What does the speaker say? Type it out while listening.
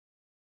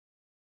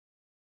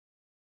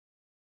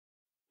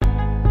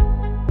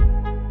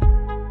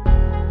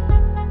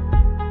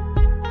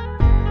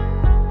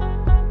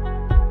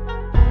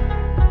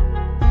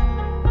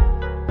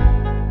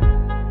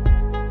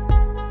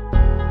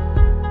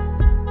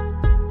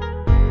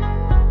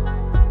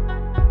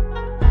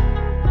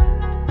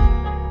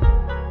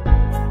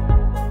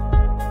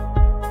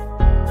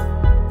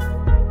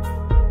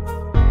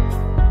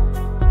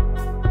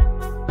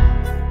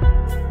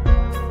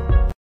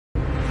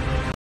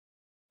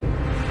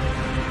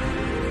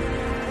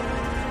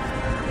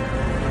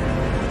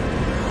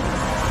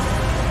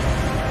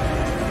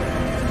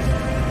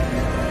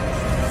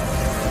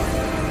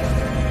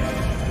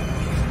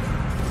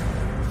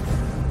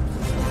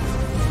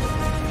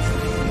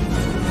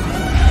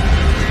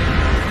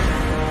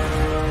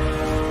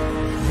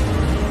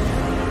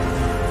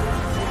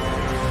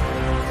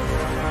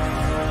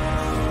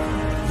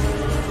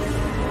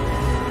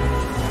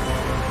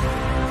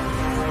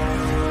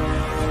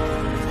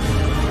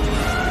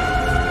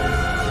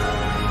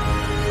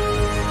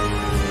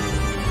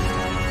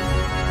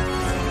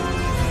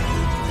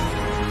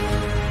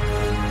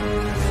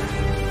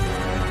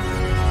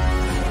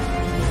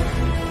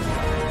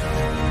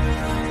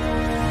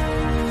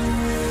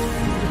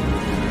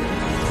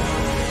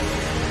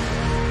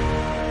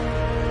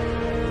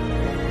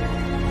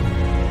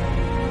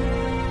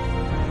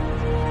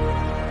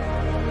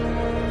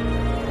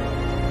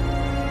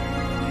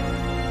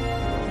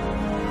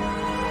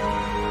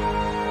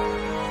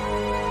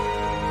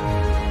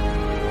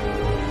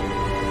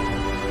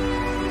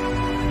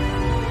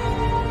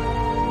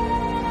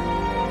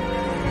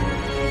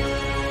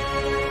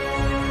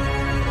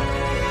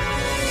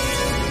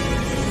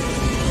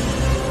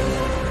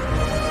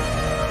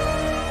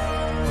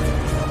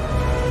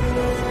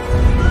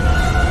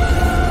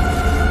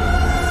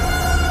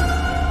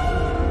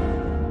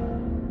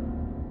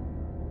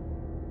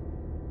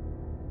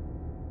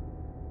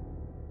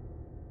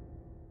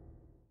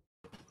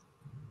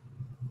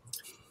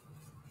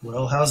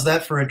Well, how's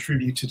that for a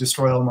tribute to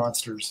Destroy All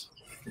Monsters?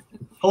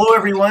 Hello,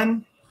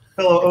 everyone,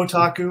 fellow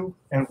otaku,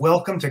 and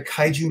welcome to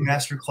Kaiju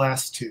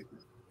Masterclass 2.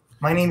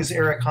 My name is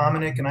Erik,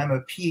 and I'm a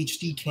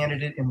PhD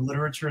candidate in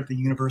literature at the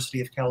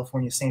University of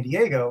California, San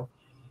Diego,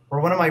 where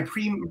one of my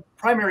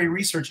primary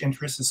research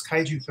interests is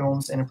kaiju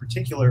films, and in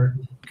particular,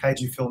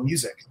 kaiju film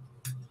music.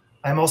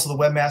 I'm also the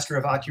webmaster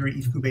of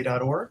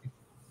akiraifukube.org,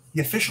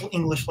 the official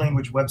English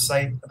language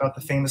website about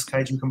the famous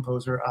kaiju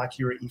composer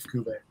Akira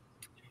Ifukube.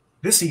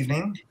 This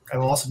evening, I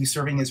will also be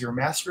serving as your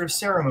master of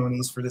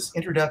ceremonies for this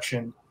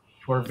introduction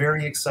to our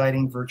very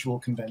exciting virtual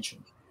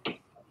convention.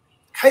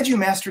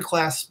 Kaiju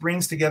Masterclass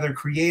brings together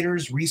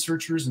creators,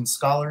 researchers, and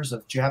scholars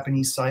of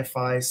Japanese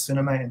sci-fi,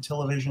 cinema, and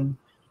television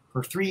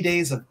for 3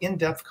 days of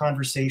in-depth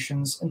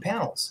conversations and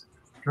panels.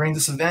 During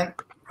this event,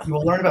 you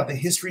will learn about the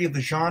history of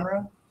the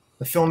genre,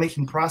 the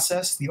filmmaking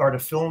process, the art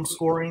of film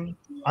scoring,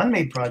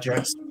 unmade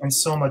projects, and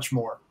so much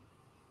more.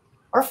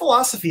 Our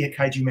philosophy at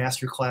Kaiju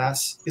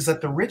Masterclass is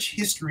that the rich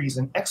histories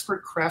and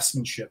expert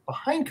craftsmanship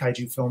behind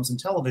kaiju films and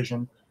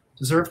television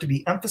deserve to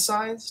be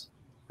emphasized,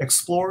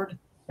 explored,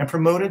 and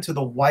promoted to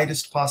the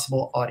widest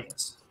possible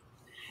audience.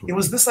 It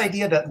was this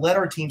idea that led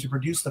our team to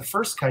produce the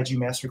first Kaiju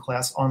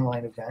Masterclass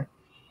online event,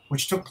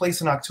 which took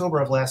place in October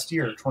of last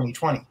year,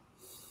 2020.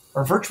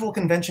 Our virtual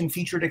convention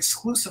featured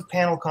exclusive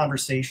panel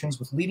conversations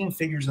with leading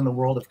figures in the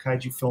world of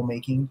kaiju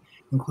filmmaking,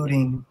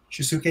 including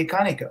Shusuke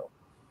Kaneko,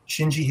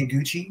 Shinji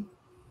Higuchi,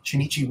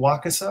 Shinichi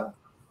Wakasa,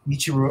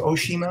 Michiru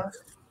Oshima,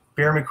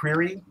 Bear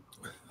McCreary,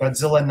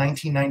 Godzilla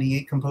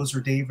 1998 composer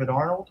David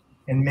Arnold,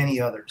 and many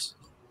others.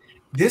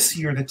 This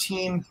year, the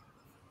team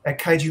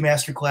at Kaiju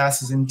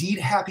Masterclass is indeed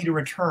happy to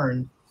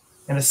return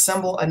and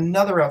assemble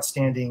another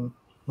outstanding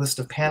list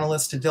of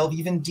panelists to delve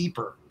even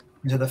deeper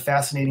into the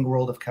fascinating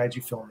world of kaiju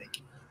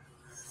filmmaking.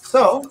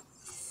 So,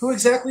 who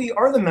exactly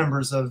are the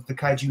members of the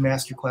Kaiju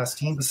Masterclass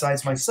team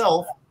besides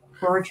myself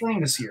who are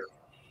returning this year?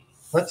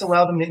 Let's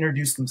allow them to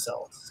introduce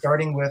themselves,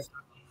 starting with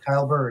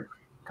Kyle Byrd.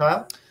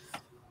 Kyle?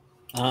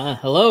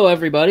 Hello,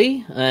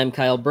 everybody. I'm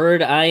Kyle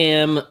Byrd. I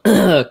am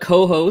a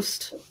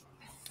co-host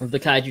of the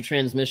Kaiju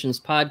Transmissions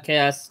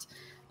podcast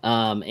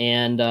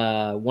and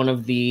one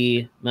of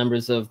the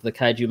members of the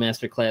Kaiju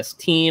Masterclass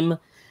team.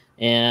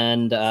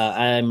 And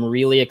I'm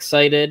really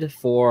excited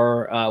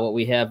for what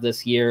we have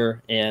this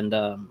year. And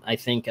I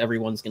think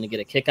everyone's going to get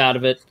a kick out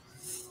of it.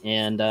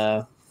 And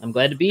I'm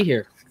glad to be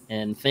here.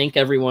 And thank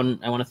everyone.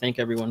 I want to thank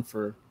everyone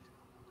for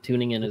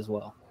tuning in as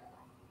well.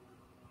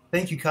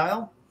 Thank you,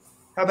 Kyle.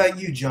 How about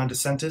you, John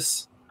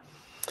DeSentis?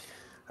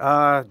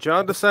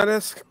 John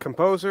DeSentis,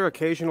 composer,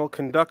 occasional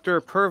conductor,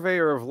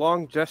 purveyor of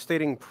long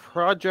gestating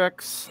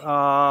projects,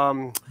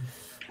 lover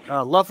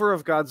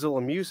of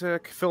Godzilla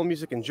music, film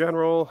music in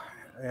general,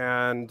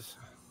 and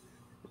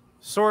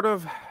sort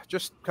of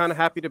just kind of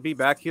happy to be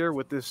back here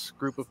with this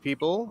group of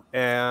people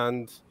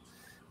and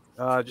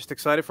just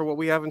excited for what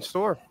we have in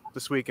store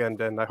this weekend,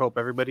 and I hope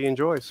everybody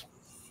enjoys.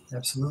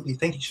 Absolutely.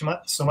 Thank you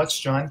so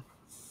much, John.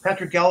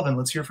 Patrick Galvan,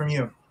 let's hear from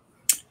you.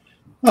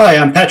 Hi,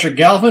 I'm Patrick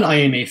Galvan. I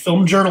am a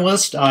film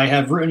journalist. I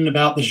have written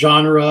about the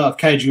genre of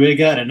Kaiju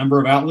at a number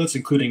of outlets,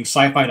 including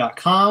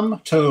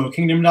sci-fi.com,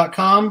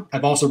 TohoKingdom.com.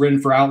 I've also written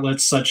for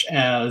outlets such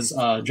as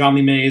John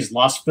Lee May's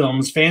Lost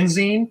Films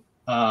fanzine,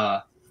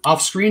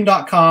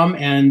 Offscreen.com,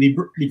 and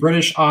the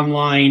British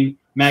online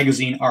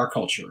magazine Our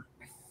Culture.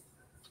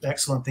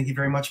 Excellent. Thank you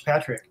very much,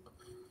 Patrick.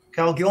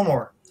 Kyle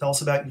Gilmore, tell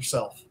us about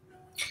yourself.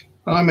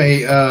 I'm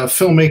a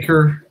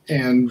filmmaker,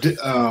 and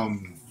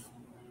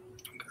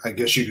I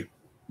guess you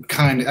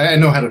I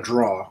know how to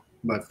draw,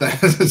 but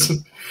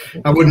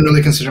I wouldn't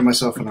really consider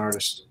myself an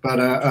artist. But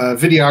a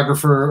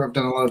videographer, I've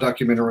done a lot of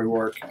documentary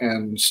work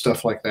and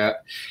stuff like that.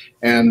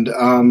 And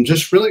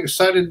just really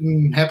excited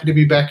and happy to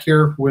be back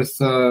here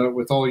with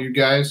all you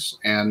guys.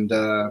 And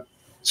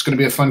it's going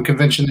to be a fun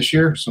convention this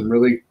year. Some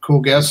really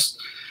cool guests.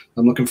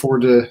 I'm looking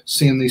forward to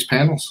seeing these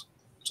panels.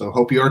 So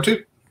hope you are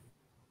too.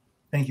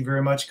 Thank you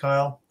very much,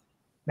 Kyle.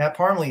 Matt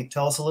Parmley,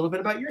 tell us a little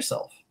bit about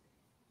yourself.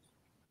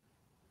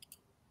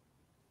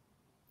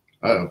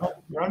 Oh,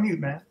 you're on mute,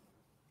 Matt.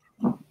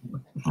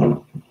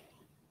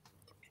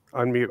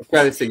 Unmute. Let's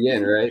try this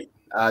again, right?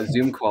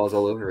 Zoom calls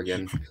all over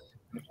again.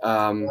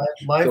 So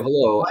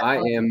hello, I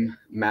am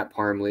Matt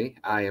Parmley.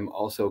 I am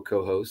also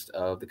co-host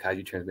of the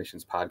Kaiju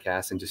Transmissions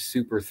podcast and just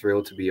super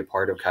thrilled to be a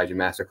part of Kaiju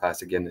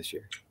Masterclass again this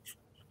year.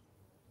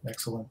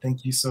 Excellent.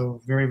 Thank you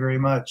so very, very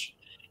much.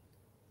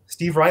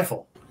 Steve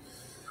Ryfle,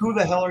 who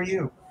the hell are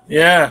you?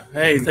 Yeah.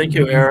 Hey, thank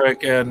you,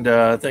 Erik. And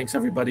thanks,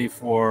 everybody,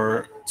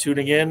 for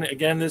tuning in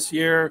again this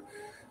year.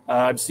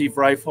 I'm Steve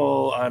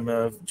Ryfle. I'm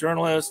a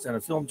journalist and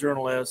a film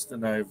journalist,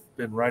 and I've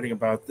been writing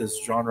about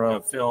this genre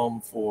of film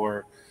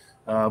for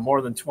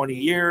more than 20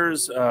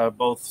 years,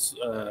 both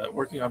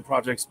working on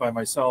projects by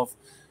myself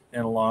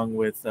and along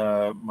with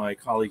my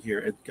colleague here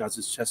at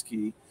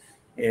Godziszewski.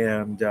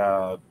 And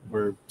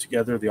we're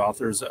together the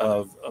authors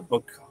of a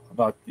book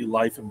about the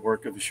life and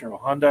work of Ishiro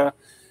Honda.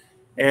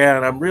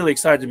 And I'm really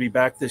excited to be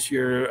back this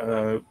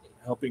year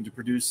helping to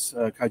produce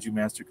Kaiju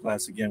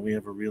Masterclass again. We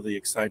have a really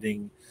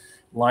exciting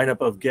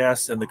lineup of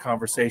guests and the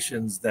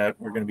conversations that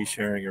we're going to be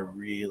sharing are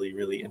really,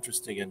 really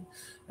interesting,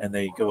 and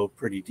they go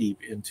pretty deep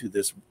into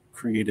this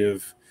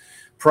creative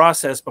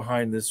process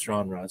behind this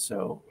genre.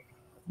 So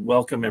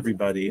welcome,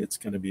 everybody. It's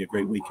going to be a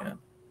great weekend.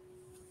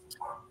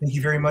 Thank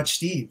you very much,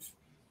 Steve.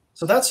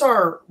 So that's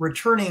our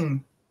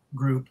returning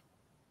group.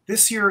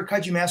 This year,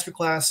 Kaiju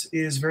Masterclass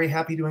is very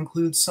happy to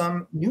include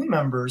some new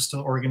members to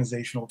the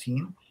organizational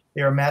team.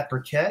 They are Matt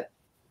Burkett,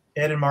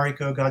 Ed and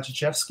Mariko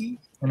Godziszewski,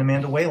 and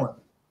Amanda Whalen.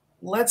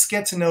 Let's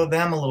get to know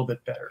them a little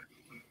bit better.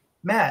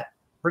 Matt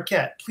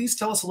Burkett, please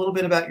tell us a little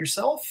bit about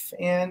yourself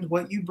and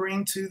what you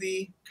bring to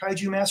the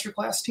Kaiju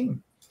Masterclass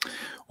team.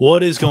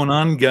 What is going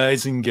on,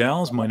 guys and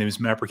gals? My name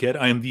is Matt Burkett.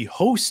 I am the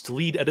host,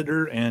 lead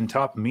editor, and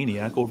top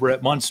maniac over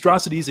at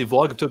Monstrosities, a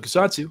vlog of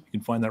tokusatsu. You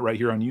can find that right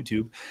here on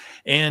YouTube.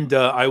 And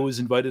I was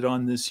invited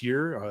on this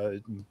year,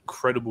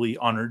 incredibly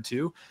honored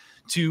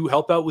to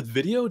help out with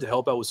video, to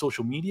help out with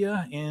social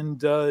media, and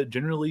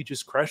generally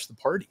just crash the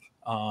party.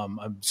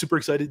 I'm super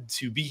excited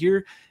to be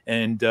here,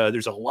 and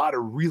there's a lot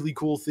of really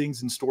cool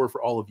things in store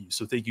for all of you.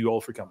 So thank you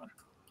all for coming.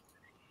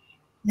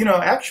 You know,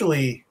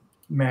 actually,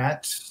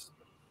 Matt,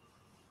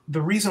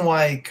 the reason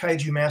why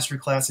Kaiju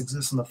Masterclass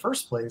exists in the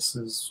first place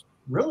is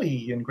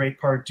really in great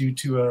part due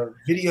to a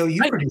video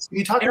you produced. Can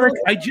you talk Erik,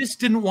 about I just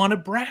didn't want to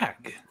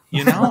brag,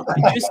 you know?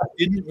 I just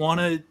didn't want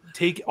to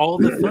take all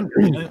the thunder.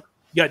 You know?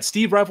 You got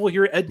Steve Ryfle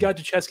here, Ed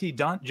Godziszewski,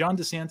 John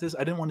DeSentis.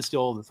 I didn't want to steal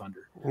all the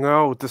thunder.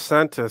 No,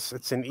 DeSentis.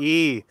 It's an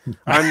E.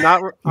 I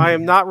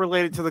am not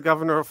related to the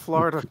governor of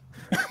Florida.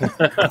 For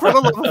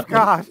the love of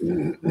God.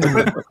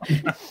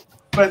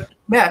 But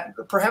Matt,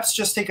 perhaps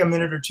just take a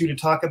minute or two to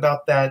talk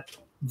about that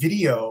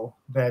video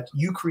that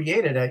you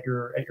created at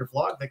your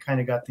vlog that kind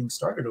of got things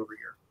started over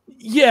here.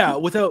 Yeah,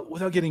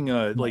 without getting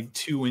like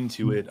too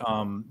into it,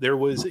 there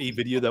was a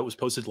video that was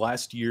posted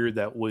last year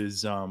that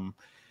was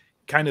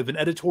kind of an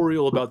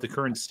editorial about the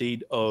current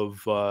state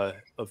of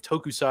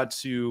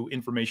tokusatsu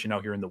information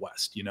out here in the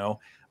West. You know,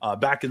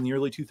 back in the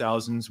early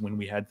 2000s when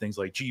we had things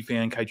like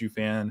G-Fan, Kaiju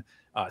Fan,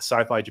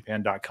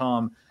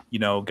 sci-fi-japan.com, you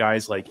know,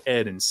 guys like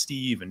Ed and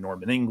Steve and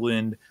Norman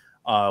England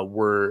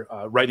were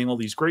writing all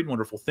these great and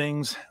wonderful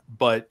things.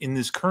 But in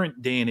this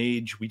current day and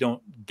age, we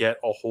don't get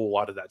a whole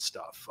lot of that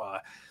stuff.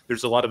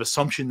 There's a lot of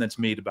assumption that's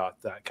made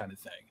about that kind of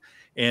thing.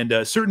 And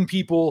certain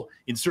people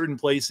in certain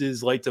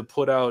places like to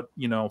put out,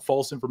 you know,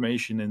 false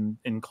information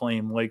and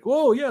claim like,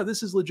 "Whoa, yeah,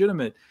 this is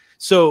legitimate."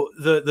 So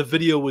the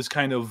video was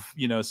kind of,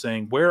 you know,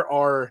 saying, where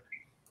are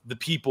the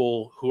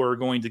people who are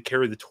going to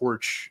carry the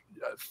torch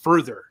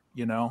further,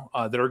 you know,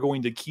 that are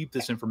going to keep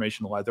this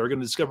information alive, that are going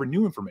to discover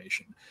new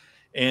information.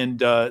 And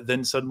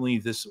then suddenly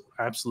this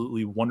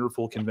absolutely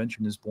wonderful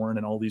convention is born,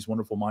 and all these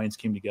wonderful minds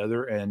came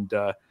together and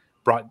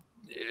brought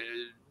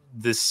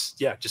this,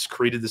 just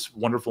created this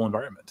wonderful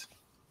environment.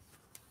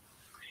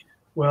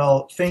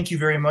 Well, thank you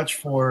very much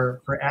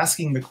for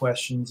asking the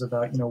questions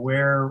about, you know,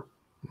 where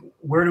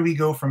do we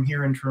go from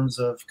here in terms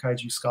of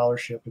Kaiju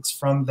scholarship? It's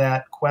from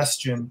that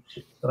question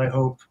that I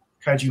hope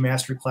Kaiju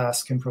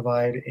Masterclass can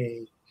provide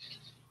a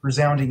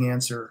resounding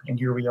answer, and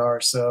here we are.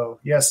 So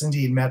yes,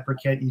 indeed, Matt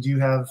Burkett, you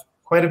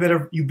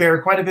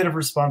bear quite a bit of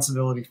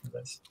responsibility for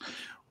this.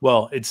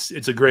 Well, it's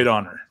a great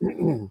honor.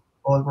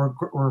 Well,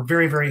 we're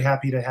very, very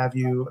happy to have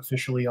you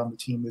officially on the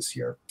team this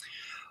year.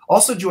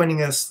 Also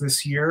joining us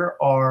this year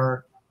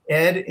are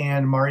Ed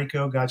and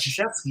Mariko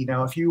Godziszewski.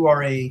 Now, if you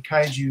are a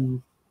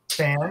Kaiju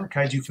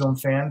film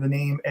fan, the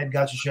name Ed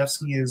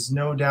Godziszewski is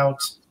no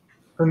doubt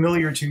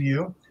familiar to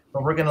you,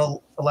 but we're going to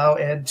allow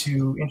Ed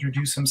to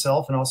introduce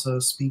himself and also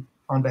speak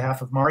on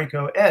behalf of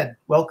Mariko. Ed,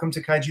 welcome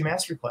to Kaiju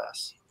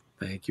Masterclass.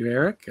 Thank you,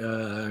 Erik.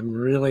 I'm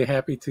really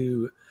happy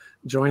to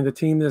join the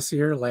team this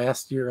year.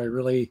 Last year, I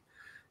really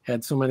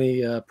had so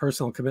many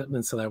personal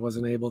commitments that I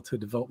wasn't able to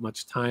devote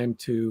much time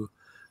to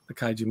the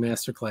Kaiju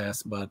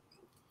Masterclass, but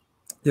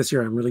this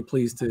year, I'm really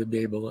pleased to be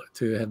able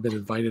to have been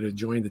invited to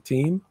join the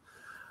team.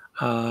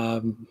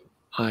 I'm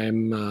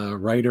a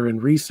writer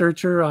and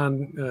researcher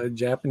on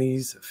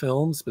Japanese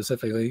film,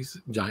 specifically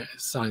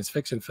science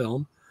fiction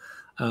film.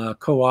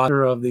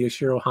 Co-author of the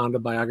Ishiro Honda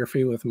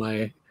biography with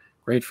my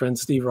great friend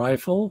Steve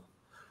Ryfle.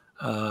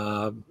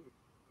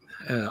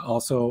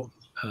 Also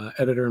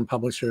editor and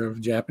publisher of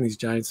Japanese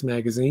Giants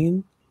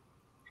magazine.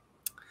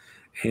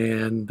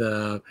 And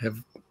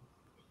have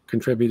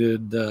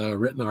contributed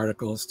written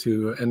articles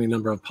to any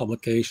number of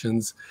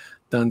publications,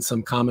 done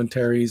some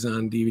commentaries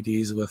on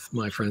DVDs with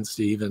my friend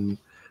Steve, and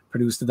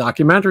produced a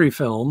documentary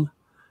film,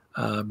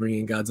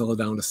 bringing Godzilla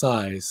down to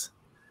size.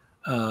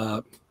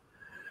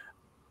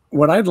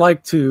 What I'd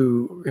like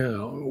to,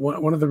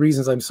 one of the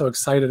reasons I'm so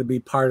excited to be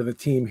part of the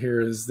team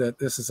here is that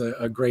this is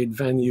a great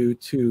venue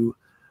to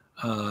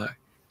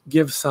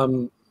give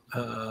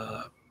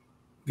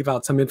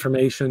out some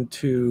information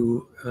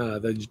to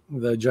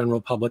the general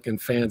public and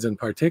fans in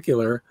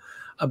particular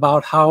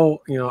about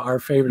how, you know, our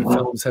favorite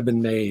films have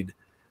been made.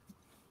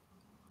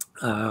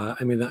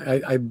 I mean,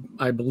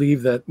 I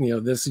believe that, you know,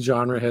 this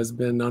genre has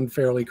been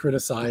unfairly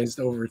criticized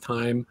over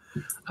time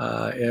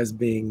as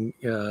being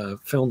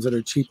films that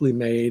are cheaply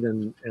made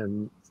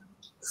and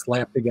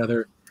slapped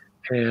together.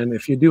 And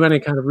if you do any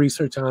kind of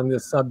research on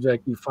this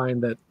subject, you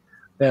find that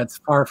that's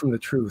far from the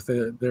truth.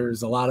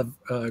 There's a lot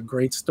of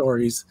great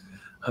stories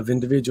of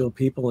individual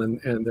people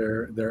and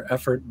their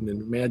effort and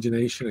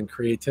imagination and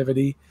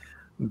creativity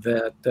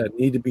that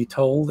need to be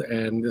told,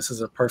 and this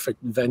is a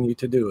perfect venue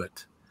to do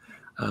it.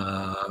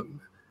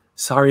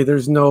 Sorry,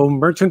 there's no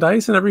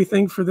merchandise and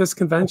everything for this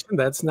convention.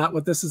 That's not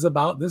what this is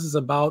about. This is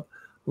about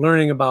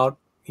learning about,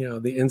 you know,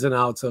 the ins and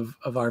outs of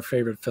our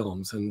favorite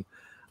films, and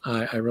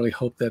I really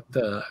hope that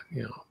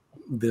you know,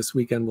 this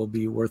weekend will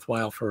be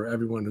worthwhile for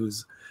everyone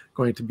who's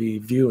going to be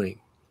viewing.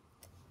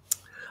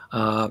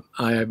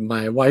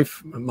 My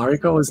wife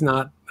Mariko is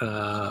not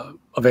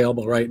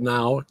available right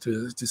now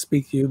to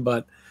speak to you,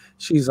 but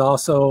she's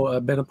also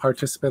been a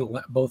participant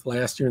both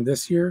last year and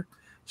this year.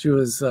 She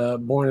was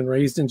born and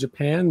raised in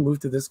Japan,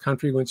 moved to this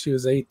country when she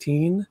was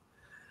 18,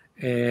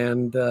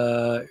 and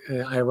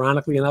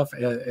ironically enough,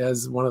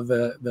 as one of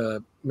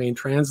the main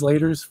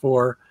translators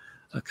for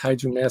a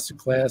Kaiju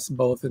Masterclass,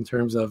 both in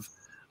terms of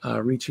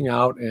reaching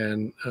out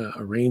and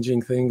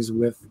arranging things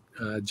with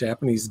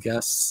Japanese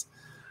guests,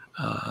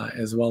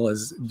 as well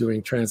as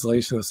doing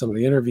translation of some of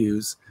the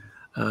interviews.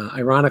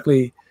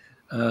 Ironically,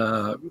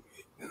 the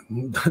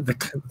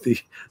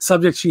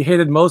subject she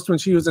hated most when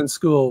she was in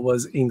school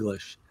was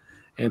English.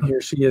 And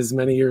here she is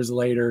many years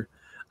later,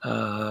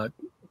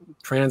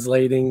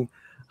 translating,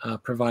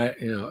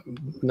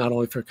 not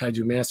only for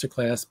Kaiju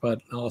Masterclass,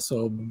 but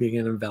also being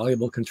an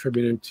invaluable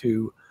contributor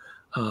to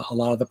a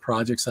lot of the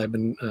projects I've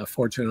been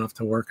fortunate enough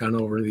to work on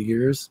over the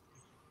years.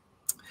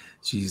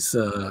 She's,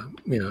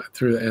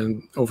 through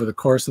and over the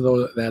course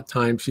of that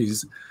time,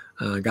 she's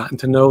gotten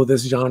to know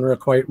this genre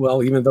quite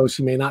well, even though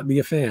she may not be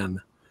a fan.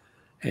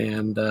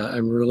 And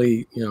I'm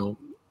really,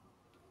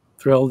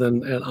 thrilled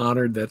and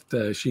honored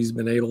that she's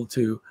been able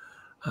to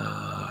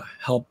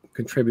help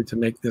contribute to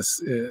make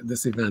this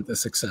event a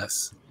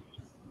success.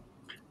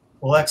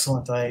 Well,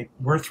 excellent.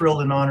 We're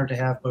thrilled and honored to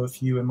have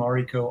both you and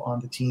Mariko on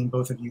the team.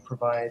 Both of you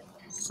provide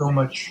so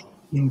much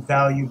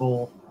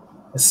invaluable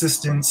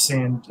assistance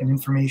and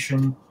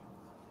information.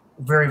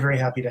 Very, very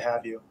happy to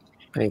have you.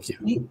 Thank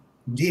you.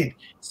 Indeed.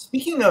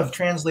 Speaking of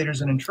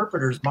translators and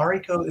interpreters,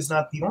 Mariko is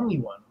not the only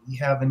one. We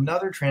have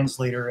another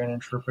translator and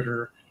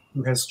interpreter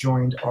who has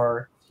joined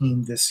our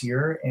team this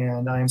year,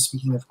 and I am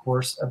speaking, of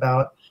course,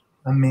 about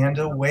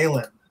Amanda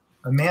Whalen.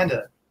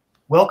 Amanda,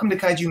 welcome to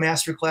Kaiju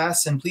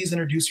Masterclass, and please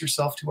introduce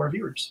yourself to our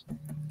viewers.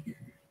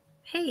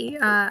 Hey,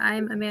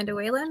 I'm Amanda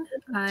Whalen.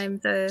 I'm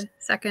the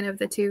second of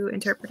the two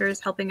interpreters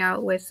helping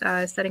out with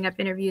setting up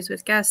interviews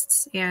with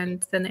guests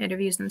and then the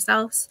interviews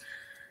themselves.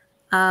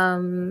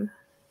 I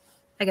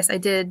guess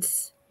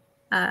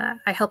I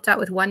helped out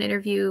with one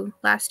interview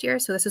last year,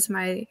 so this is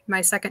my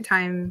second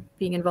time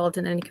being involved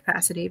in any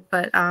capacity,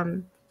 but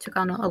took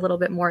on a little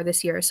bit more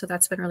this year, so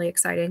that's been really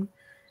exciting.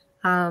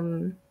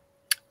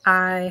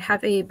 I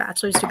have a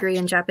bachelor's degree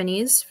in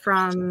Japanese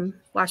from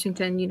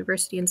Washington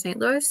University in St.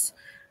 Louis.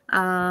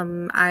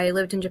 I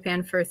lived in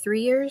Japan for 3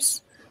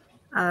 years,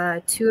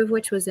 2 of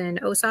which was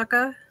in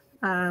Osaka,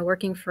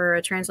 working for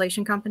a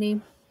translation company.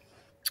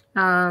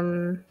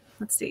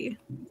 Let's see.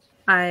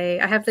 I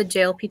have the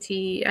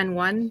JLPT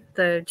N1,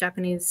 the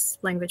Japanese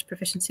language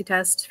proficiency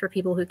test for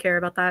people who care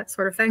about that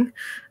sort of thing.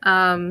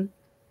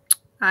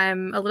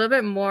 I'm a little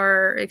bit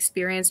more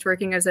experienced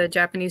working as a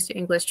Japanese to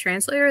English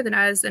translator than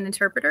as an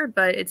interpreter,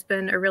 but it's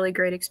been a really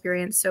great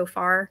experience so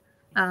far,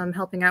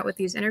 helping out with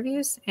these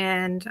interviews,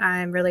 and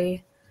I'm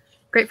really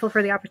grateful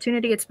for the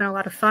opportunity. It's been a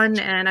lot of fun,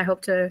 and I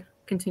hope to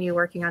continue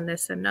working on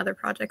this and other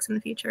projects in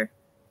the future.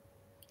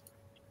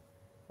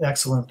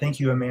 Excellent. Thank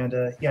you,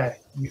 Amanda. Yeah,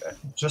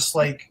 just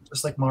like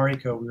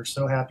Mariko, we were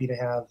so happy to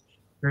have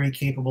very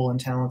capable and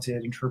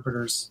talented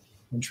interpreters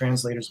and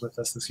translators with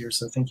us this year.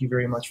 So thank you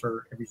very much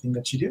for everything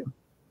that you do.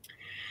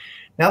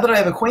 Now that I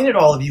have acquainted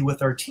all of you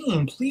with our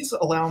team, please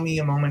allow me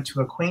a moment to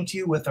acquaint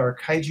you with our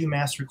Kaiju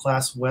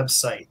Masterclass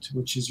website,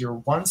 which is your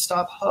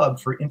one-stop hub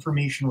for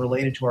information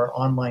related to our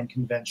online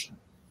convention.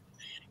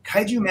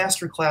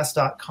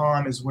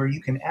 KaijuMasterclass.com is where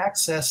you can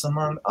access,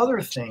 among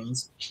other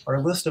things,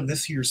 our list of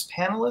this year's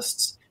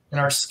panelists and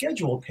our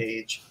schedule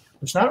page,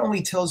 which not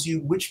only tells you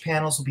which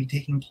panels will be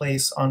taking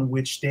place on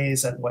which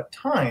days at what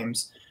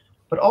times,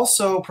 but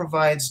also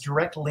provides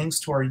direct links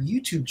to our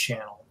YouTube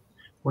channel,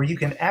 where you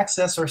can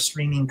access our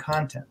streaming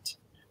content.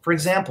 For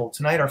example,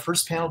 tonight our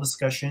first panel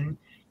discussion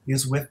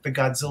is with the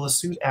Godzilla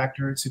suit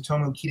actor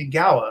Tsutomu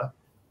Kitagawa,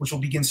 which will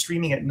begin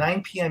streaming at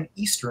 9 p.m.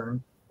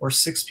 Eastern or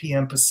 6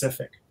 p.m.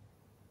 Pacific.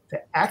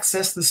 To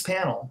access this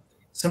panel,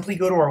 simply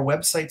go to our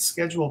website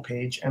schedule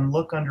page and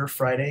look under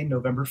Friday,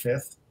 November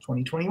 5th,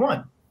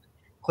 2021.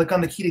 Click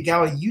on the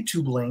Kitagawa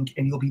YouTube link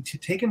and you'll be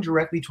taken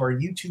directly to our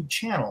YouTube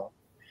channel,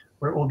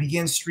 where it will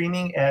begin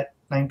streaming at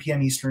 9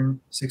 p.m. Eastern,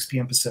 6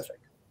 p.m. Pacific.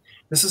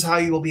 This is how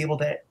you will be able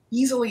to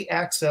easily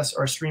access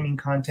our streaming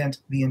content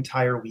the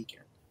entire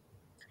weekend.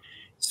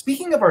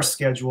 Speaking of our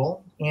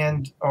schedule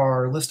and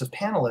our list of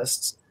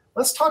panelists,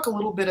 let's talk a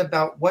little bit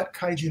about what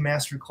Kaiju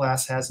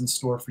Masterclass has in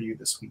store for you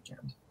this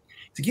weekend.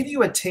 To give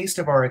you a taste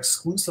of our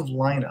exclusive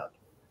lineup,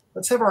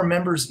 let's have our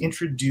members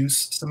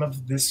introduce some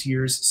of this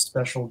year's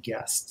special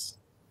guests.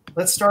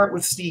 Let's start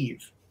with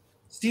Steve.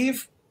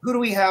 Steve, who do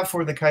we have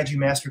for the Kaiju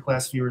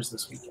Masterclass viewers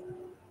this weekend?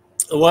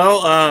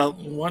 Well,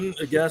 one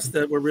guest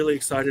that we're really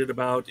excited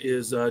about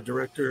is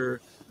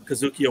director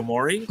Kazuki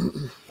Omori.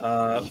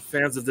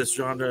 Fans of this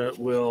genre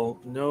will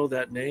know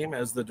that name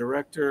as the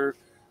director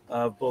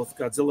of both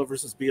Godzilla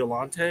vs.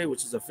 Biollante,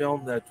 which is a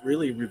film that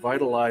really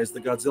revitalized the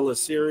Godzilla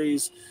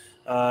series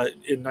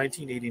in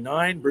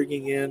 1989,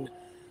 bringing in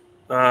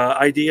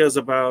ideas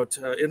about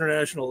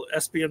international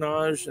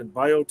espionage and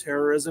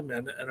bioterrorism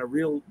and a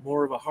real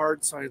more of a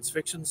hard science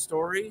fiction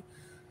story.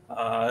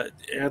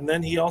 And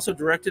then he also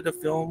directed a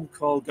film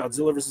called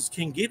Godzilla vs.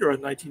 King Ghidorah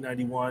in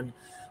 1991,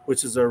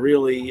 which is a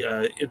really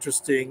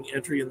interesting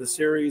entry in the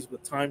series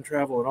with time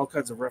travel and all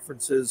kinds of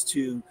references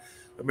to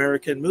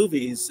American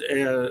movies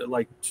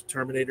like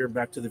Terminator and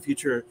Back to the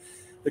Future.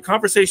 The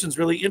conversation is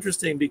really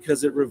interesting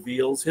because it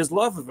reveals his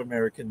love of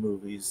American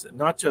movies,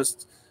 not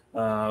just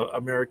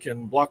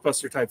American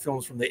blockbuster type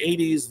films from the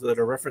 80s that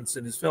are referenced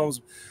in his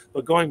films,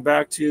 but going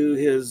back to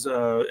his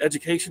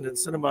education in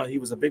cinema. He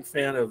was a big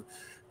fan of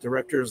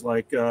directors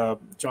like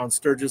John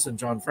Sturges and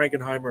John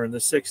Frankenheimer in the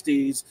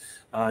 60s.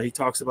 He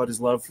talks about his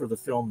love for the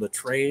film The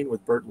Train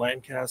with Burt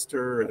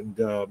Lancaster and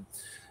The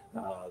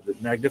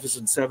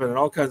Magnificent Seven and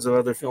all kinds of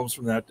other films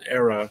from that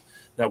era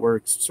that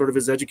were sort of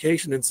his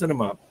education in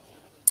cinema.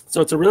 So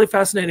it's a really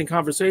fascinating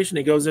conversation.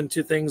 He goes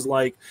into things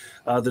like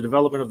the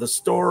development of the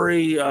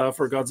story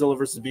for Godzilla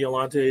vs.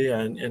 Biollante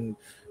and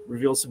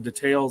reveals some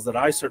details that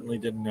I certainly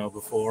didn't know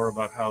before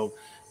about how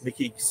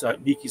Miki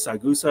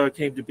Sagusa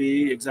came to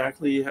be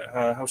exactly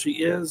how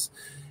she is,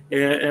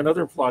 and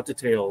other plot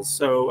details.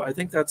 So I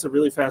think that's a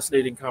really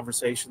fascinating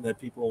conversation that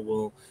people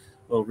will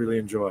really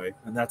enjoy.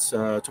 And that's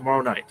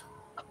tomorrow night.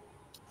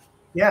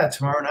 Yeah,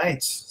 tomorrow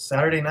night,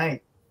 Saturday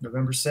night,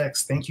 November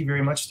 6th. Thank you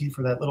very much, Steve,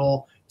 for that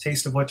little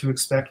taste of what to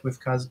expect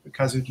with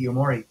Kazuki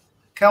Omori.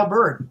 Cal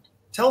Byrd,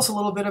 tell us a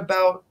little bit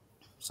about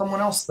someone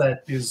else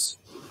that is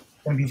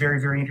going to be very,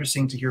 very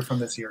interesting to hear from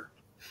this year.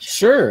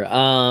 Sure.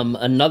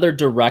 Another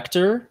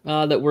director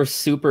that we're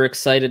super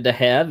excited to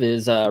have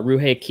is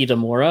Ryuhei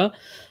Kitamura.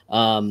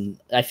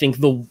 I think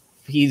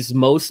he's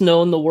most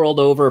known the world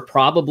over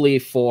probably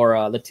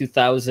for the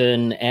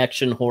 2000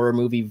 action horror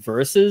movie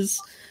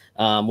Versus,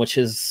 which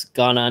has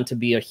gone on to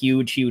be a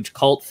huge, huge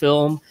cult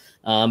film.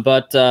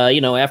 But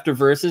after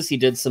Versus, he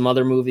did some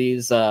other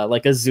movies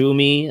like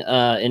Azumi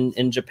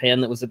in Japan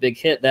that was a big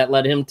hit. That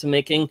led him to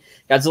making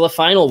Godzilla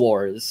Final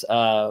Wars,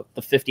 the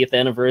 50th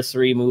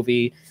anniversary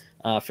movie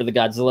for the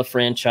Godzilla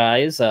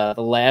franchise, the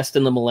last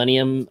in the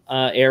Millennium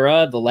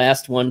era, the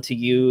last one to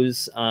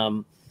use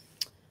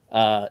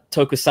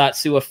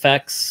tokusatsu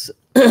effects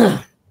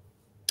for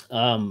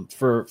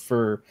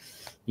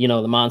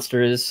the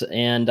monsters.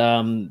 And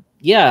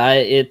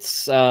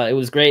it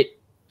was great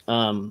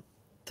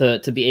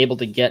to be able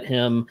to get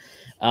him.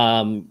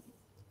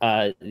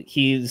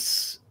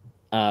 He's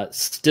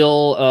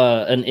still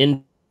an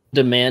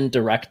in-demand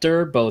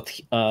director, both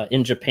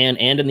in Japan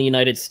and in the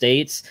United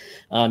States.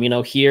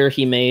 Here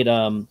he made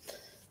a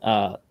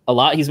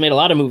lot. He's made a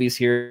lot of movies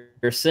here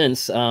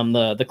since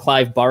the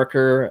Clive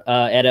Barker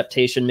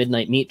adaptation,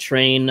 Midnight Meat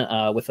Train,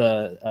 with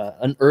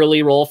an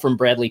early role from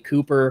Bradley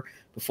Cooper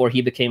before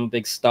he became a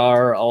big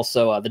star.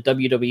 Also, the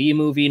WWE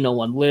movie No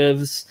One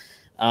Lives.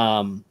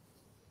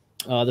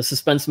 The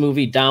suspense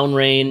movie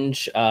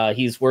Downrange.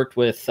 He's worked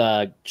with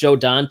Joe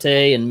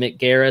Dante and Mick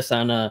Garris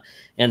on an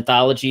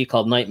anthology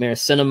called Nightmare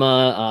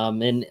Cinema.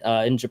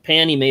 In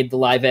Japan, he made the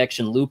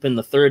live-action Lupin,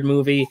 the third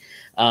movie.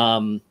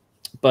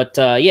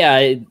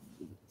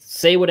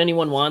 Say what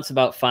anyone wants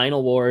about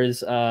Final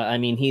Wars.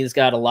 He's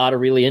got a lot of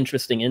really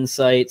interesting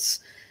insights.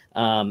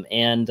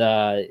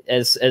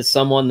 As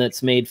someone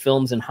that's made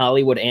films in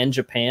Hollywood and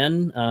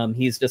Japan,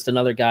 he's just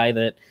another guy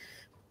that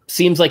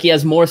seems like he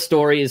has more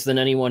stories than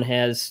anyone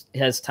has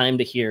time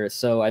to hear.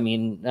 So,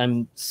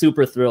 I'm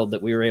super thrilled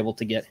that we were able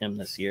to get him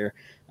this year.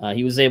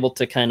 He was able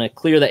to kind of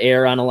clear the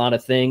air on a lot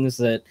of things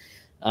that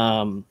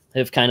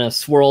have kind of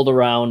swirled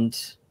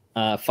around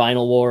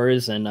Final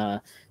Wars, and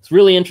it's a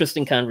really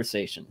interesting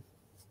conversation.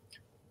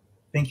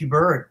 Thank you,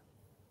 Byrd.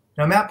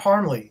 Now, Matt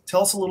Parmley,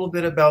 tell us a little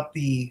bit about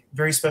the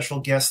very special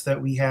guest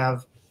that we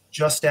have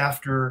just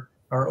after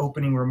our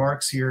opening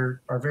remarks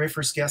here, our very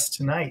first guest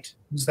tonight.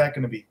 Who's that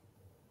going to be?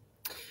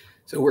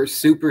 So we're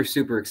super,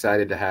 super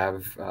excited to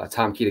have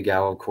Tom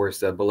Kitagawa, of course,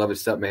 the beloved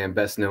stuntman,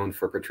 best known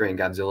for portraying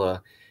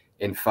Godzilla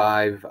in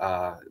 5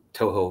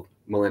 Toho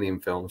Millennium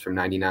films from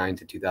 1999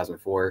 to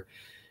 2004.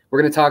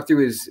 We're going to talk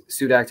through his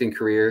suit acting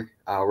career.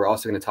 We're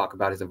also going to talk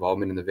about his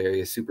involvement in the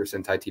various Super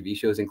Sentai TV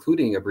shows,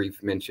 including a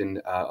brief mention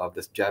of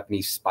this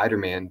Japanese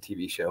Spider-Man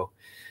TV show.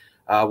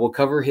 We'll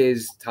cover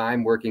his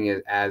time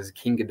working as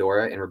King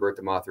Ghidorah in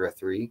Roberta Mothra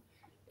 3.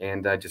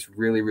 And just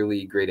really,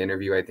 really great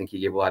interview. I think he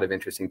gave a lot of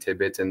interesting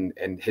tidbits, and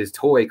his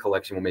toy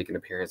collection will make an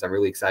appearance. I'm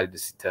really excited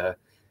to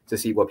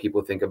see what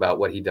people think about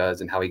what he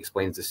does and how he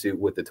explains the suit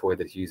with the toy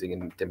that he's using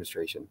in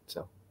demonstration.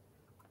 So,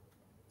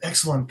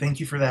 excellent. Thank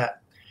you for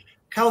that.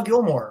 Kyle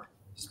Gilmore,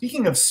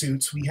 speaking of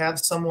suits, we have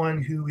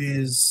someone who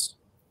is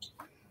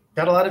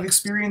got a lot of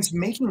experience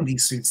making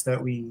these suits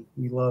that we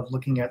love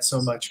looking at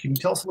so much. Can you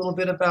tell us a little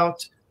bit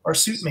about our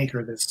suit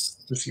maker this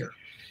year?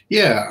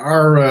 Yeah,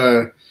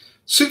 our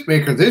suit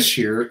maker this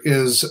year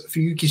is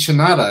Fuyuki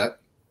Shinada,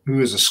 who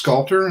is a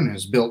sculptor and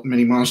has built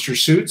many monster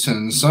suits,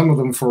 and some of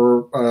them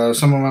for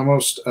some of my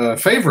most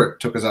favorite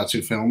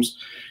tokusatsu films,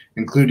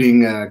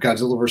 including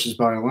Godzilla vs.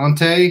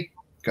 Biollante,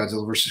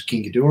 Godzilla vs.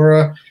 King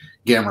Ghidorah,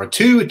 Gamera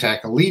 2,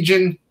 Attack of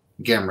Legion,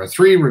 Gamera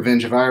 3,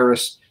 Revenge of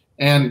Iris,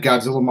 and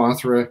Godzilla,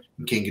 Mothra,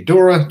 and King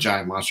Ghidorah,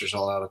 Giant Monsters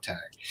All Out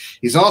Attack.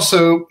 He's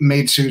also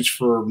made suits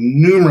for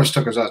numerous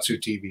tokusatsu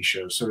TV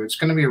shows, so it's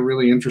going to be a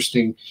really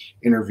interesting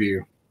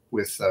interview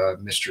with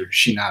Mr.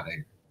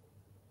 Shinade.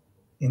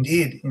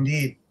 Indeed,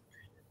 indeed.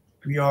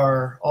 We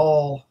are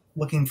all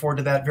looking forward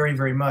to that very,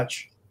 very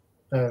much.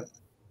 The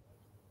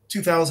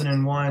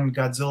 2001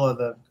 Godzilla,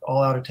 the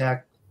All Out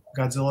Attack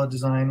Godzilla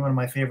design, one of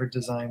my favorite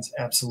designs,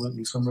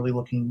 absolutely. So I'm really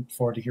looking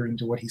forward to hearing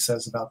to what he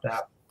says about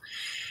that.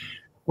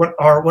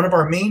 One of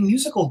our main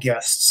musical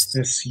guests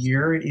this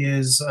year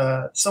is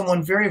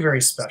someone very,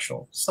 very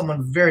special.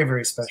 Someone very,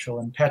 very special.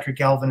 And Patrick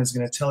Galvan is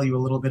going to tell you a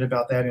little bit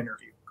about that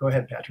interview. Go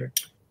ahead, Patrick.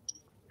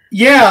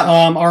 Yeah,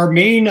 our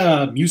main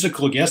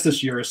musical guest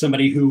this year is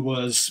somebody who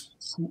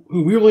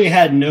we really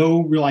had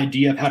no real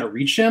idea of how to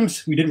reach him.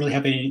 So we didn't really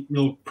have any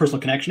real personal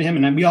connection to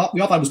him, and we all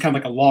thought it was kind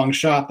of like a long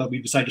shot, but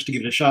we decided just to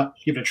give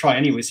it a try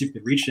anyway, see if we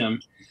could reach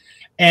him.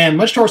 And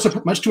much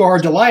to our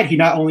delight, he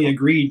not only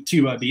agreed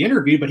to be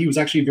interviewed, but he was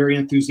actually very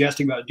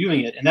enthusiastic about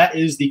doing it. And that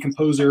is the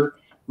composer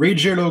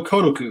Reijiro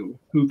Kodoku,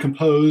 who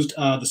composed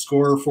the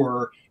score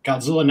for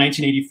Godzilla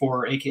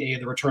 1984, aka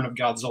The Return of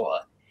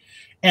Godzilla.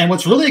 And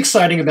what's really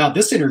exciting about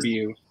this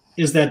interview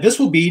is that this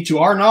will be, to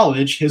our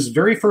knowledge, his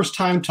very first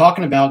time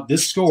talking about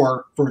this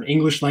score for an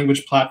English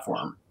language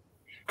platform.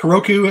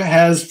 Kuroku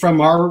has,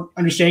 from our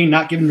understanding,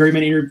 not given very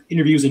many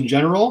interviews in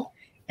general.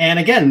 And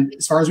again,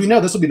 as far as we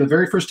know, this will be the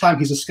very first time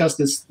he's discussed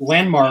this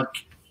landmark,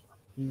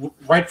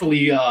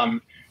 rightfully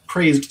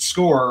praised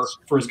score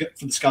for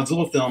this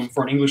Godzilla film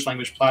for an English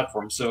language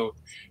platform. So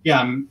yeah,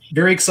 I'm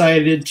very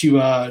excited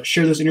to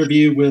share this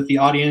interview with the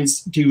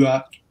audience,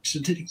 to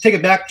take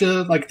it back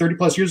to like 30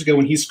 plus years ago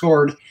when he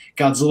scored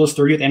Godzilla's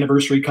 30th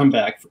anniversary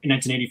comeback in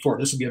 1984.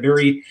 This will be a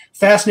very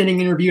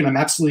fascinating interview, and I'm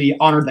absolutely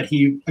honored that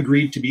he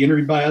agreed to be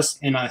interviewed by us,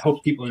 and I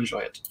hope people enjoy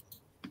it.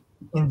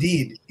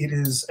 Indeed, it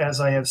is, as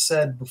I have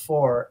said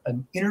before,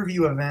 an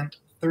interview event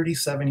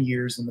 37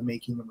 years in the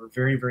making, and we're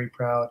very, very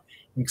proud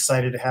and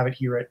excited to have it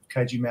here at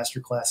Kaiju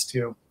Masterclass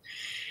 2.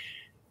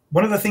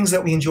 One of the things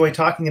that we enjoy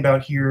talking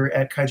about here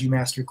at Kaiju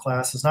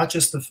Masterclass is not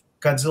just the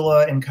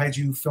Godzilla and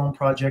Kaiju film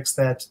projects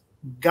that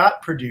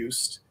got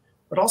produced,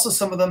 but also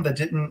some of them that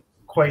didn't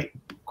quite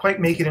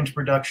make it into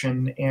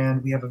production.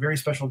 And we have a very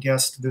special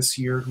guest this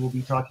year who will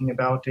be talking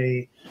about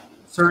a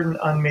certain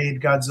unmade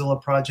Godzilla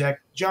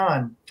project.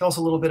 John, tell us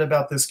a little bit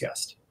about this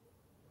guest.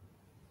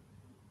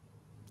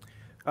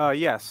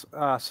 Yes.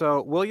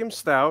 So William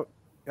Stout,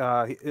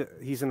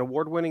 he's an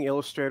award-winning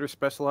illustrator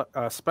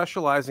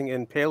specializing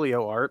in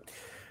paleo art.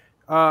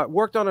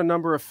 Worked on a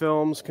number of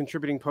films,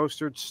 contributing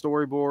posters,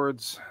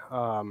 storyboards,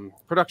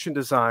 production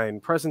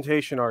design,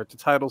 presentation art to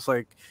titles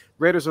like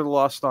Raiders of the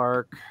Lost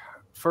Ark,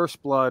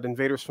 First Blood,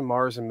 Invaders from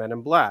Mars, and Men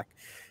in Black.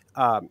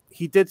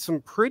 He did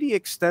some pretty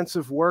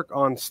extensive work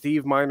on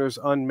Steve Miner's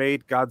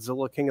unmade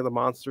Godzilla King of the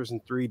Monsters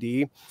in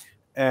 3D.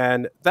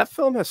 And that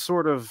film has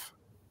sort of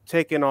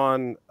taken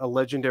on a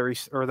legendary,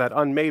 or that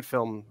unmade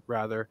film,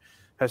 rather,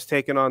 has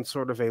taken on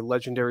sort of a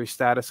legendary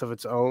status of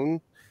its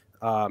own.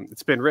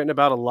 It's been written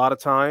about a lot of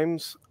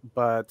times,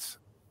 but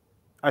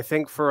I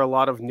think for a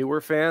lot of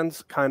newer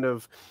fans, kind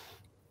of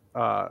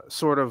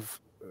sort of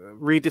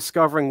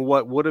rediscovering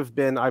what would have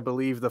been, I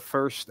believe, the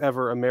first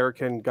ever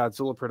American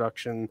Godzilla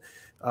production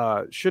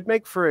should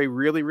make for a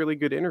really, really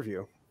good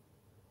interview.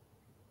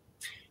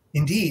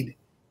 Indeed.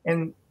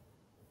 And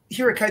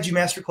here at Kaiju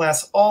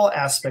Masterclass, all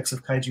aspects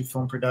of Kaiju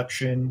film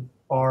production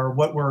are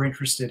what we're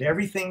interested in.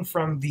 Everything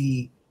from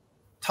the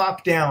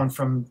top down,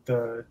 from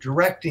the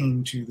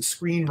directing to the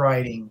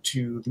screenwriting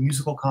to the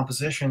musical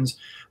compositions.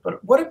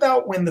 But what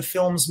about when the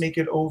films make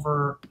it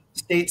over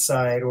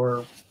stateside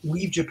or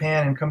leave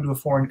Japan and come to a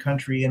foreign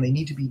country and they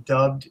need to be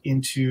dubbed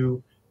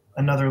into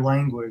another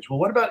language? Well,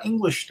 what about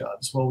English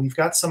dubs? Well, we've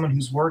got someone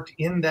who's worked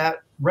in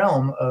that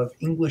realm of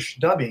English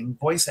dubbing,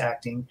 voice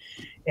acting,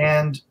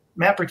 and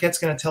Matt Burkett's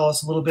going to tell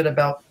us a little bit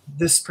about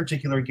this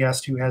particular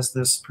guest who has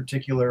this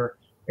particular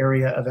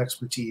area of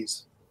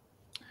expertise.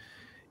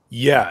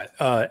 Yeah,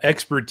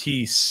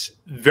 expertise,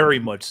 very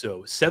much so.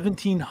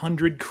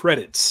 1,700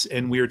 credits,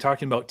 and we are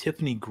talking about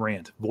Tiffany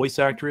Grant, voice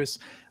actress.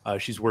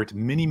 She's worked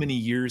many, many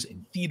years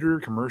in theater,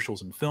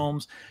 commercials, and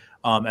films.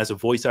 As a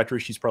voice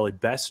actress, she's probably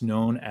best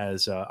known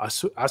as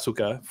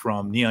Asuka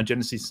from Neon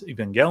Genesis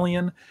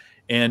Evangelion.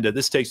 And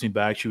this takes me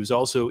back. She was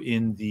also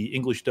in the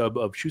English dub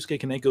of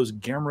Shusuke Kaneko's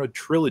Gamera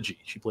trilogy.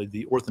 She played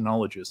the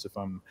ornithologist, if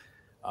I'm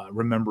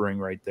remembering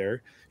right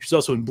there. She's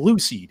also in Blue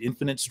Seed,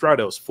 Infinite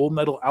Stratos, Full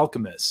Metal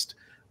Alchemist,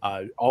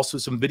 Also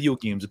some video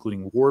games,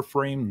 including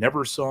Warframe,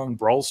 Neversong,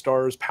 Brawl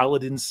Stars,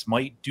 Paladin,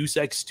 Smite, Deus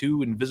Ex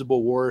 2,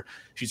 Invisible War.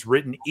 She's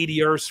written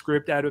ADR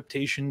script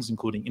adaptations,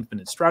 including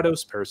Infinite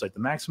Stratos, Parasite the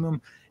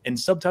Maximum, and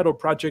subtitle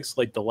projects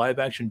like the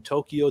live-action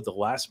Tokyo, The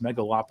Last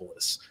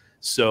Megalopolis.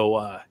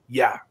 So,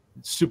 yeah,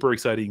 super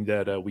exciting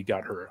that we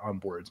got her on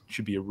board.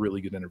 Should be a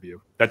really good interview.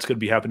 That's going to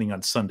be happening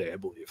on Sunday, I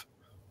believe.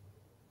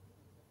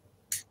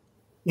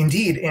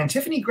 Indeed, and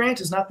Tiffany Grant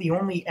is not the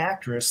only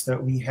actress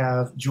that we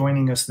have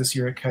joining us this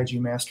year at Kaiju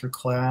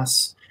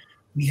Masterclass.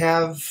 We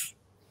have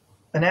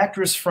an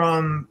actress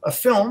from a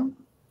film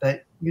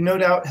that you no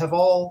doubt have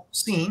all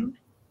seen,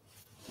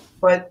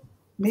 but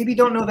maybe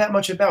don't know that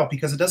much about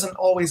because it doesn't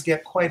always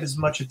get quite as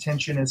much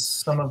attention as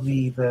some of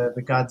the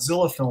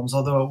Godzilla films,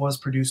 although it was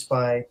produced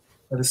by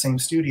the same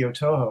studio,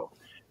 Toho.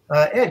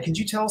 Ed, could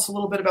you tell us a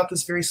little bit about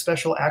this very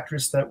special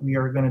actress that we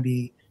are going to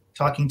be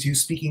talking to,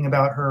 speaking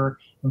about her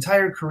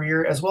entire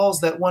career, as well as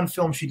that one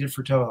film she did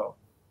for Toho?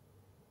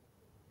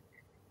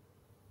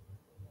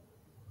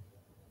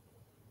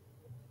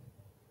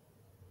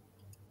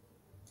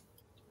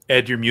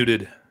 Ed, you're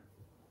muted.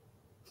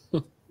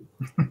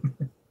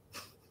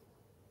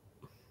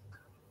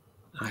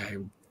 I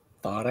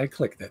thought I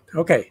clicked it.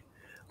 Okay.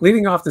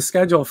 Leading off the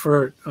schedule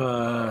for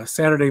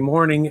Saturday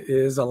morning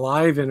is a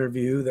live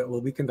interview that we'll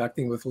be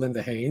conducting with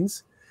Linda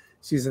Haynes.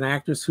 She's an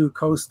actress who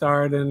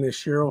co-starred in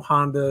Ishiro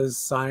Honda's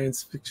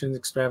science fiction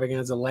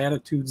extravaganza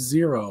Latitude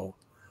Zero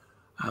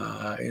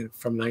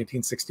from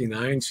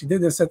 1969. She did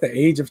this at the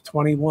age of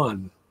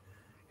 21.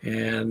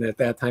 And at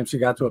that time, she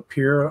got to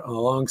appear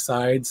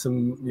alongside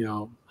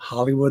some,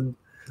 Hollywood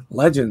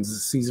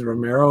legends, Cesar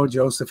Romero,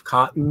 Joseph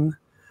Cotten.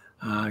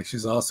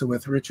 She's also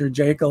with Richard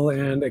Jekyll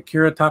and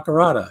Akira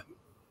Takarada.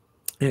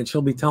 And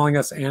she'll be telling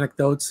us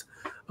anecdotes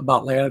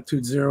about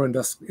Latitude Zero and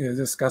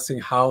discussing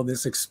how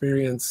this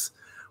experience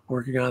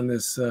working on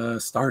this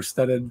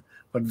star-studded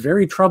but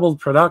very troubled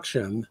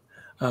production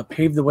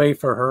paved the way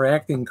for her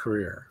acting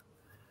career.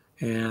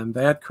 And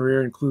that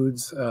career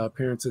includes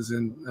appearances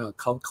in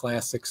cult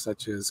classics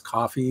such as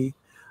Coffee,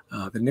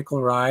 The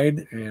Nickel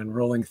Ride, and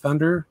Rolling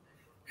Thunder.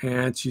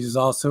 And she's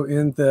also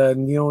in the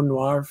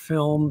neo-noir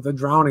film The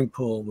Drowning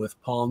Pool with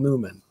Paul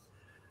Newman.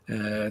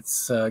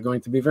 It's going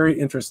to be a very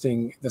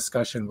interesting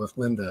discussion with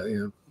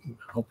Linda.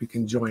 I hope you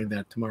can join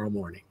that tomorrow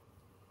morning.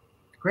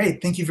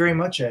 Great. Thank you very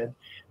much, Ed.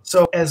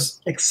 So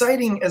as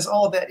exciting as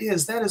all of that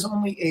is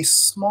only a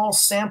small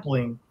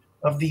sampling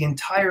of the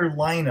entire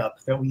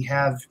lineup that we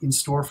have in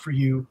store for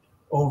you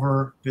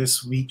over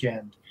this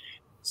weekend.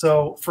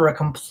 So for a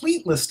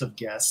complete list of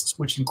guests,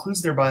 which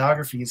includes their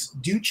biographies,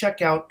 do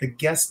check out the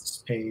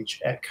guests page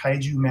at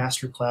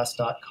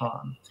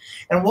kaijumasterclass.com.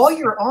 And while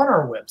you're on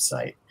our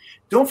website,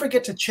 don't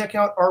forget to check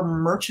out our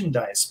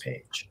merchandise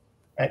page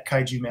at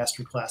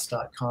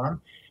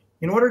kaijumasterclass.com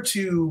in order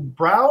to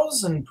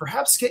browse and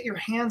perhaps get your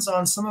hands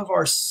on some of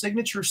our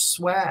signature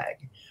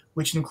swag,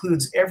 which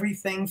includes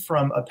everything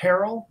from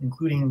apparel,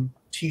 including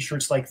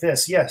t-shirts like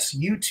this. Yes,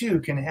 you too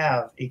can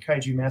have a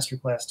Kaiju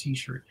Masterclass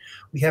t-shirt.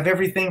 We have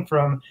everything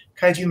from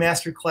Kaiju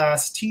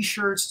Masterclass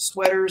t-shirts,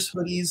 sweaters,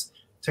 hoodies,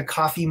 to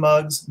coffee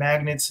mugs,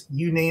 magnets,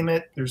 you name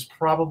it. There's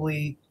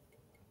probably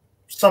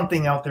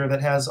something out there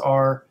that has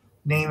our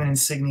name and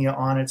insignia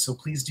on it, so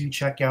please do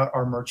check out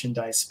our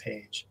merchandise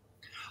page.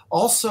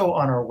 Also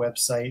on our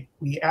website,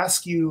 we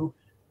ask you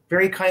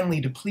very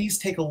kindly to please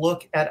take a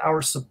look at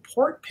our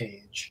support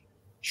page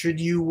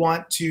should you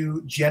want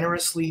to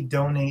generously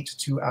donate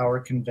to our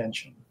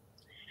convention.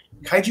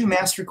 Kaiju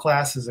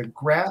Masterclass is a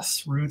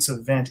grassroots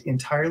event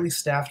entirely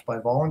staffed by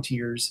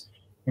volunteers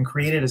and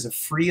created as a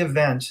free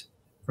event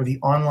for the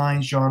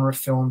online genre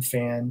film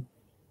fan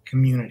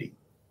community.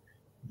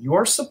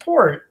 Your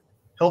support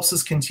helps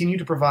us continue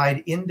to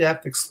provide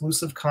in-depth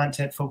exclusive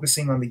content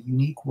focusing on the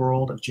unique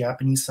world of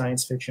Japanese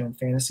science fiction and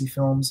fantasy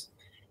films.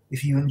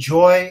 If you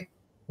enjoy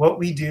what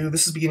we do,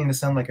 this is beginning to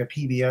sound like a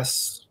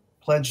PBS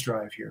pledge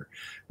drive here,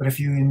 but if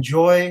you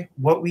enjoy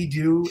what we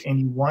do and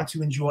you want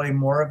to enjoy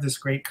more of this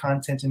great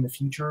content in the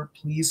future,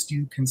 please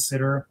do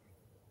consider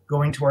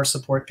going to our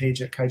support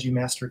page at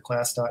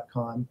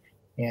kaijumasterclass.com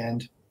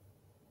and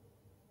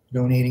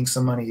donating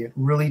some money. It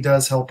really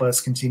does help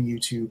us continue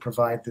to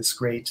provide this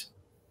great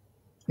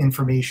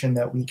information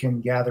that we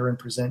can gather and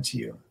present to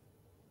you.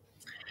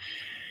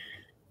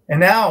 And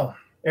now,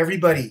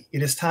 everybody,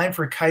 it is time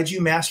for Kaiju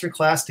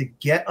Masterclass to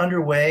get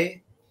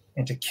underway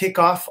and to kick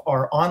off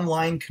our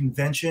online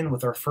convention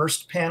with our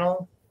first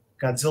panel,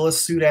 Godzilla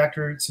suit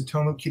actor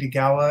Tsutomu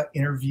Kitagawa,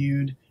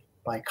 interviewed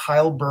by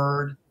Kyle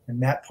Byrd and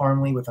Matt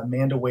Parmley, with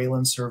Amanda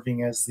Whalen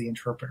serving as the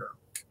interpreter.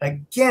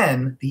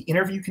 Again, the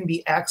interview can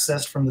be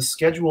accessed from the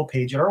schedule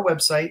page at our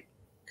website,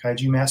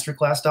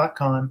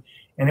 kaijumasterclass.com,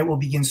 and it will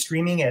begin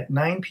streaming at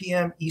 9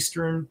 p.m.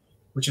 Eastern,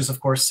 which is, of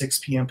course, 6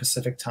 p.m.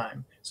 Pacific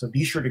time. So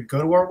be sure to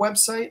go to our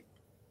website,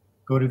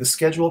 go to the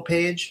schedule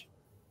page,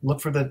 look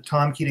for the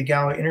Tom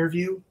Kitagawa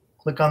interview,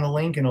 click on the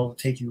link, and it'll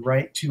take you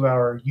right to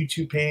our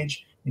YouTube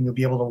page, and you'll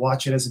be able to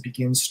watch it as it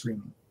begins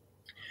streaming.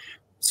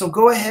 So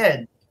go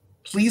ahead.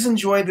 Please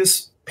enjoy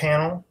this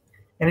panel,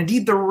 and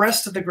indeed the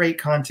rest of the great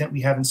content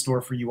we have in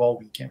store for you all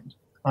weekend.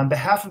 On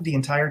behalf of the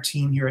entire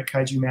team here at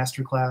Kaiju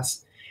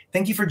Masterclass,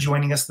 thank you for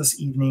joining us this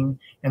evening,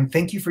 and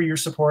thank you for your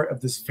support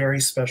of this very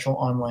special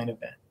online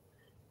event.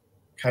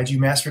 Kaiju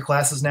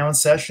Masterclass is now in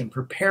session.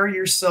 Prepare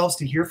yourselves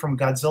to hear from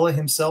Godzilla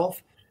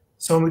himself,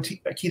 Somu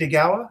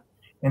Kitagawa,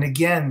 and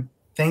again,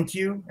 thank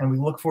you, and we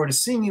look forward to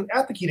seeing you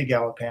at the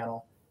Kitagawa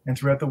panel and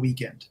throughout the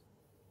weekend.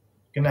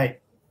 Good night.